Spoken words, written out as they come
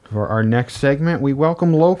For our next segment, we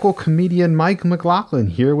welcome local comedian Mike McLaughlin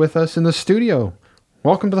here with us in the studio.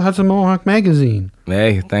 Welcome to the Hudson Mohawk Magazine.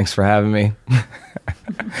 Hey, thanks for having me.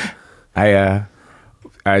 I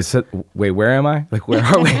said, wait, where am I? Like, where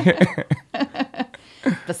are we?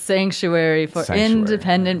 The sanctuary for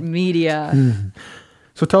independent media.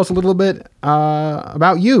 So tell us a little bit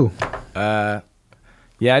about you. Yeah,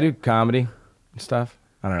 I do comedy and stuff.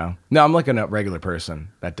 I don't know. No, I'm like a regular person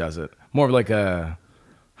that does it. More of like a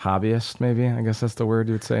hobbyist, maybe. I guess that's the word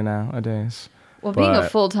you would say nowadays. Well, being a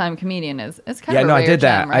full-time comedian is kind of a rare I did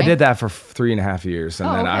that. gem, right? I did that for 3.5 years, and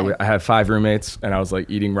then okay. I had 5 roommates, and I was like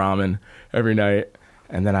eating ramen every night.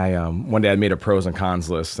 And then I one day I made a pros and cons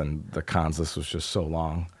list, and the cons list was just so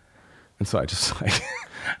long, and so I just I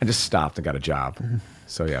just stopped and got a job.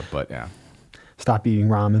 So yeah. Stop eating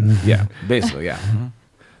ramen. Yeah, basically, yeah. Mm-hmm.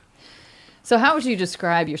 So how would you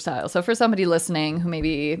describe your style? So for somebody listening who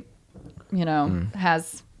maybe,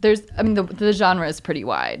 has... the genre is pretty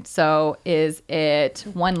wide. So is it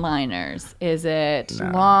one-liners? Is it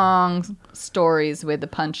long stories with a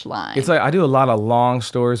punchline? It's like I do a lot of long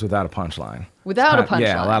stories without a punchline. Without a punchline?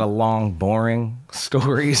 Yeah, a lot of long, boring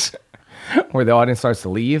stories where the audience starts to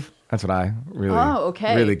leave. That's what I really... Oh,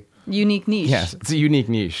 okay. Really, unique niche. yes, it's a unique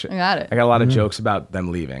niche. I got it. I got a lot of jokes about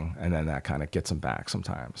them leaving, and then that kind of gets them back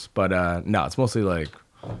sometimes. But no, it's mostly like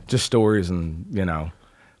just stories and,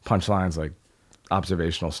 punchlines, like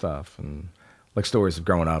observational stuff and like stories of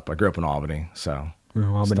growing up. I grew up in Albany, so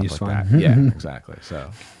Albany's stuff like fun. that. Yeah, exactly. So,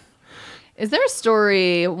 Is there a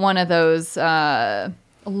story, one of those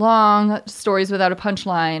long stories without a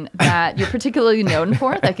punchline that you're particularly known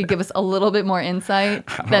for that could give us a little bit more insight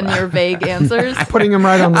than your vague answers? Putting him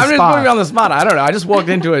right on the I'm spot. just putting me on the spot. I don't know. I just walked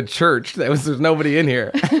into a church. There's nobody in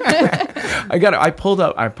here. I pulled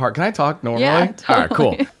up. I parked. Can I talk normally? Yeah, totally. All right,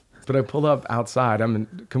 cool. But I pulled up outside. Can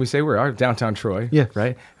we say where we are? Downtown Troy. Yeah.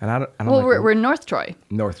 Right? And We're in North Troy.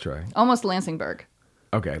 North Troy. Almost Lansingburg.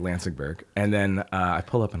 Okay, Lansingburg. And then I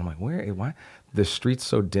pull up and I'm like, why? The street's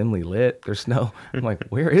so dimly lit. I'm like,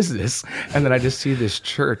 where is this? And then I just see this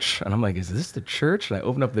church. And I'm like, is this the church? And I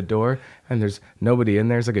open up the door and there's nobody in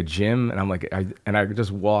there. It's like a gym. And I'm like, I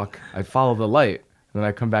just walk. I follow the light. And then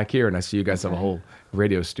I come back here and I see you guys have a whole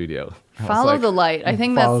radio studio. Follow the light. I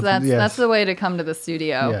think that's yes. the way to come to the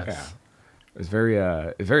studio. Yes. Yeah. It's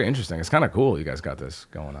very interesting. It's kind of cool you guys got this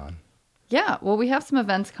going on. Yeah, well, we have some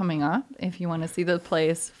events coming up if you want to see the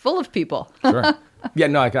place full of people. Sure. Yeah,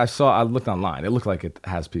 no, I looked online. It looked like it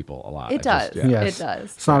has people a lot. It does. Yes. It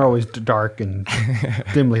does. It's not always dark and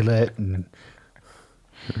dimly lit.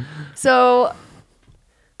 So,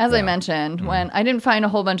 as I mentioned, when I didn't find a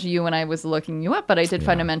whole bunch of you when I was looking you up, but I did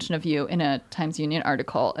find a mention of you in a Times Union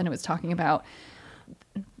article, and it was talking about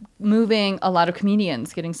moving a lot of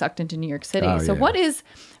comedians getting sucked into New York City. So what is,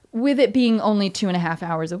 with it being only 2.5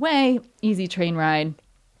 hours away, easy train ride,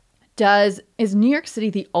 is New York City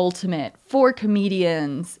the ultimate for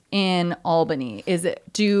comedians in Albany?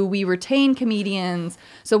 Do we retain comedians?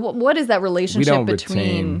 So what is that relationship We don't between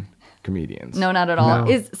retain comedians. No, not at all.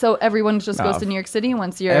 No. So everyone just goes to New York City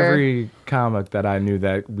once you're... Every comic that I knew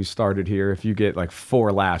that we started here, if you get like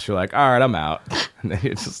 4 laughs, you're like, all right, I'm out. And then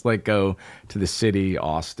you just like go to the city,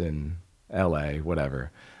 Austin, LA, whatever.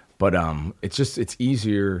 But it's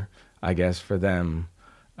easier, I guess, for them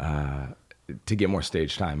to get more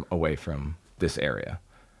stage time away from this area.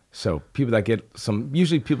 So people that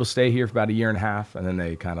usually people stay here for about 1.5 years and then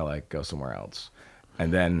they kind of like go somewhere else.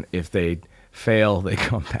 And then if they fail, they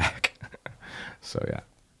come back. So yeah,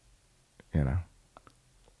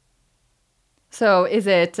 So is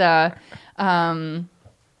it,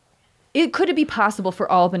 could it be possible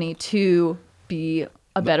for Albany to be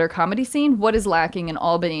a better comedy scene? What is lacking in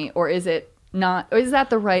Albany, or is it not, or is that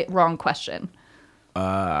the wrong question?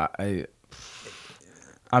 I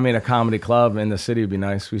mean, a comedy club in the city would be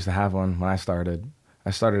nice. We used to have one when I started. I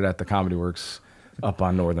started at the Comedy Works up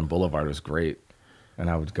on Northern Boulevard. It was great. And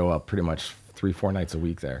I would go up pretty much 3-4 nights a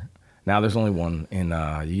week there. Now there's only one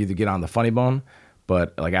you either get on the Funny Bone,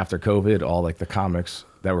 but like after COVID, all like the comics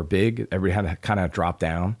that were big, everybody had to kind of drop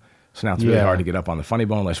down. So now it's really hard to get up on the Funny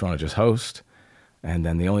Bone unless you want to just host. And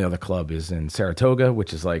then the only other club is in Saratoga,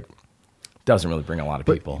 which is like, doesn't really bring a lot of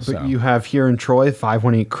people. But you have here in Troy,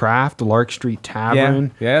 518 Craft, the Lark Street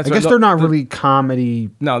Tavern. Yeah, I guess they're not really comedy.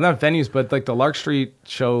 No, not venues, but like the Lark Street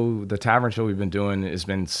show, the tavern show we've been doing has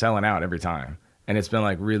been selling out every time. And it's been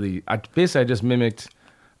like really, I just mimicked,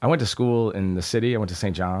 I went to school in the city. I went to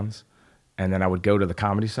St. John's. And then I would go to the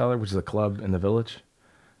Comedy Cellar, which is a club in the Village.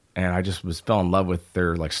 And I just fell in love with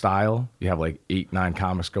their like style. You have like 8-9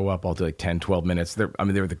 comics go up all to like 10-12 minutes. They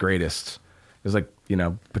were the greatest. It was like,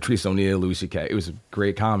 Patrice O'Neill, Louis C.K. It was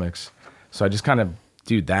great comics. So I just kind of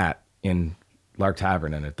do that in Lark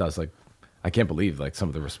Tavern, and it does like, I can't believe like some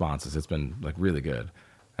of the responses. It's been like really good.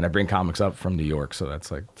 And I bring comics up from New York, so that's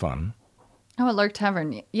like fun. Oh, at Lark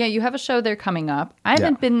Tavern. Yeah, you have a show there coming up. I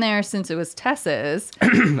haven't been there since it was Tess's. All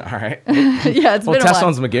right. Yeah, it's been a Tess while.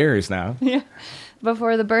 owns McGarry's now. Yeah,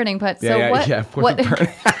 before the burning. But Yeah, what? the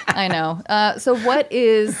burning. I know. So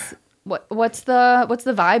what's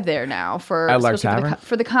the vibe there now for At Lark especially Tavern?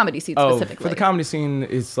 for the comedy scene Oh, specifically? for the comedy scene,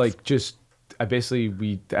 it's like just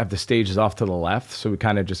we have the stages off to the left, so we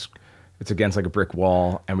kind of just it's against like a brick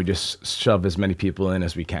wall, and we just shove as many people in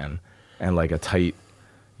as we can, and like a tight,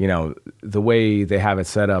 the way they have it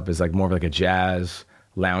set up is like more of like a jazz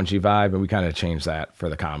loungy vibe, and we kind of changed that for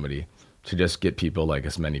the comedy to just get people like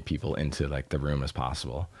as many people into like the room as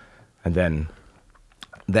possible, and then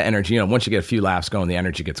the energy, once you get a few laughs going, the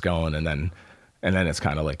energy gets going, and then it's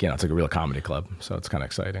kind of like it's like a real comedy club, so it's kind of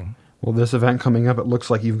exciting. Well, this event coming up, it looks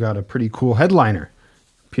like you've got a pretty cool headliner.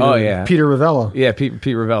 Peter Revello. Yeah, Pete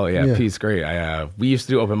Revello. Yeah, Yeah. Pete's great. We used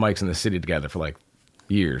to do open mics in the city together for like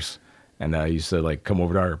years, and I used to like come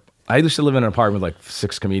over to I used to live in an apartment with like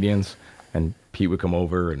 6 comedians, and Pete would come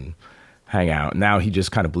over and hang out. Now he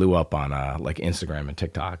just kind of blew up on like Instagram and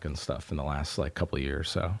TikTok and stuff in the last like couple of years.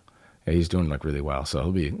 So yeah, he's doing like really well. So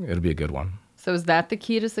it'll be a good one. So is that the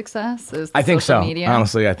key to success? Is the I think social so. media?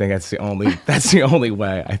 Honestly, I think that's the only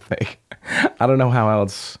way. I think. I don't know how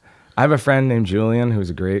else. I have a friend named Julian who's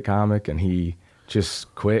a great comic, and he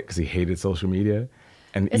just quit because he hated social media.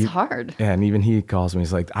 And It's hard. Yeah, and even he calls me.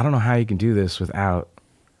 He's like, I don't know how you can do this without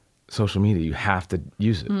social media. You have to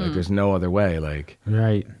use it. Like, there's no other way. Like,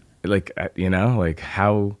 Right. like like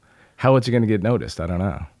how is it going to get noticed? I don't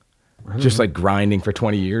know. Just like grinding for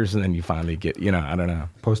 20 years, and then you finally get, I don't know.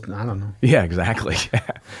 I don't know. Yeah, exactly.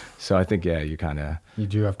 So I think, you kind of. You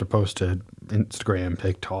do have to post to Instagram,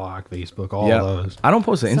 TikTok, Facebook, all Yeah, those. I don't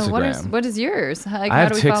post to So Instagram. what is yours? Like, I how have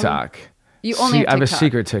do we follow- TikTok. You only have TikTok. I have a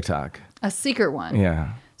secret TikTok. A secret one.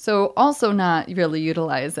 Yeah. So also not really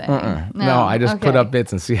utilizing. No, I just put okay. up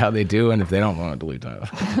bits and see how they do, and if they don't, want to delete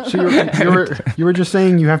that. So you were just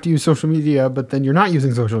saying you have to use social media, but then you're not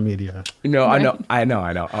using social media. No, I know.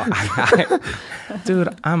 Dude,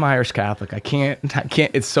 I'm Irish Catholic. I can't.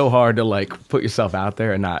 It's so hard to like put yourself out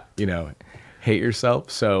there and not, hate yourself.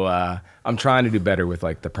 So I'm trying to do better with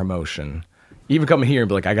like the promotion. Even coming here and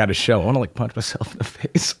be like, I got a show. I want to like punch myself in the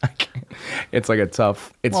face. I can't. It's like it's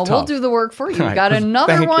tough. Well, tough. we'll do the work for you. You Right. got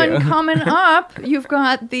another Thank one you. coming up. You've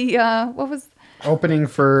got the what was Opening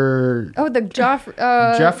for the Geoffrey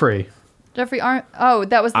Geoffrey.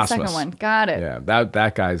 that was the second Asmus. one. Got it. Yeah,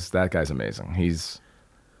 that guy's amazing.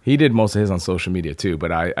 He did most of his on social media too.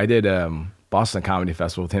 But I did Boston Comedy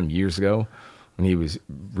Festival with him years ago when he was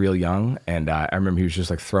real young, and I remember he was just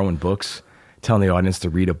like throwing books, telling the audience to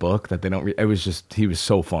read a book that they don't read. It was just he was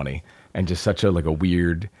so funny and just such a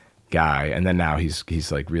weird guy. And then now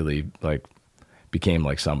he's like really like became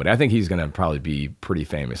like somebody. I think he's gonna probably be pretty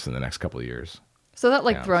famous in the next couple of years. So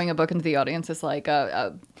that throwing a book into the audience is like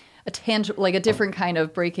a tangible, like a different kind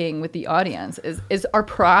of breaking with the audience. Is our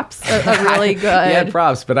props a really good? Yeah,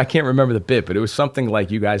 props, but I can't remember the bit. But it was something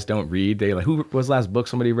like, you guys don't read. They like, who was the last book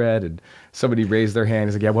somebody read? And somebody raised their hand.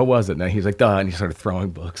 He's like, yeah, what was it? And then he's like, duh. And he started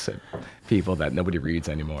throwing books at people that nobody reads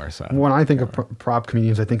anymore. So When I think of prop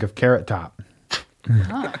comedians, I think of Carrot Top.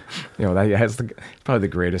 that's probably the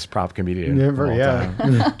greatest prop comedian. Never, of all yeah.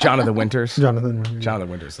 time. Jonathan Winters. Jonathan.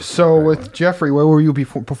 Winters. is So great. with Geoffrey, where will you be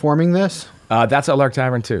performing this? That's at Lark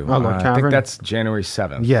Tavern too. Oh, Lark I Tavern. think that's January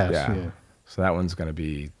 7th. Yes, Yeah. yeah. So that one's that'll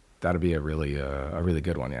be a really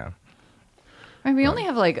good one. Yeah. All right, we only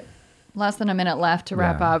have like less than a minute left to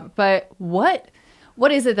wrap Yeah. up. But what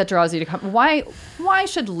is it that draws you to come? Why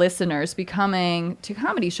should listeners be coming to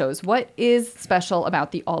comedy shows? What is special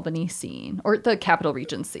about the Albany scene or the Capital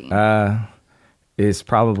Region scene? Is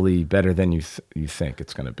probably better than you think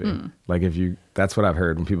it's going to be. Like that's what I've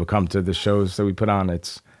heard when people come to the shows that we put on.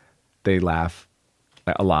 They laugh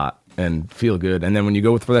a lot and feel good, and then when you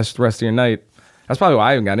go for the rest of your night, that's probably why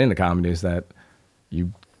I even got into comedy. Is that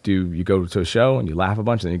you go to a show and you laugh a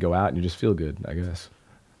bunch, and then you go out and you just feel good. I guess.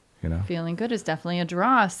 Feeling good is definitely a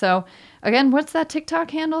draw. So again, what's that TikTok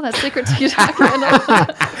handle? That secret TikTok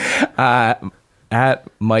handle? At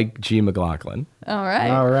Mike G. McLaughlin. All right.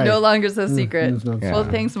 All right. No longer so secret. it's not Well,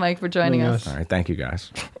 secret. thanks, Mike, for joining us. All right, thank you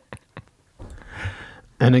guys.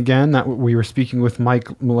 And again, that we were speaking with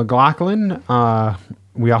Mike McLaughlin.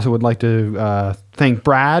 We also would like to thank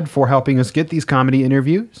Brad for helping us get these comedy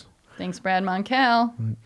interviews. Thanks, Brad Monkell.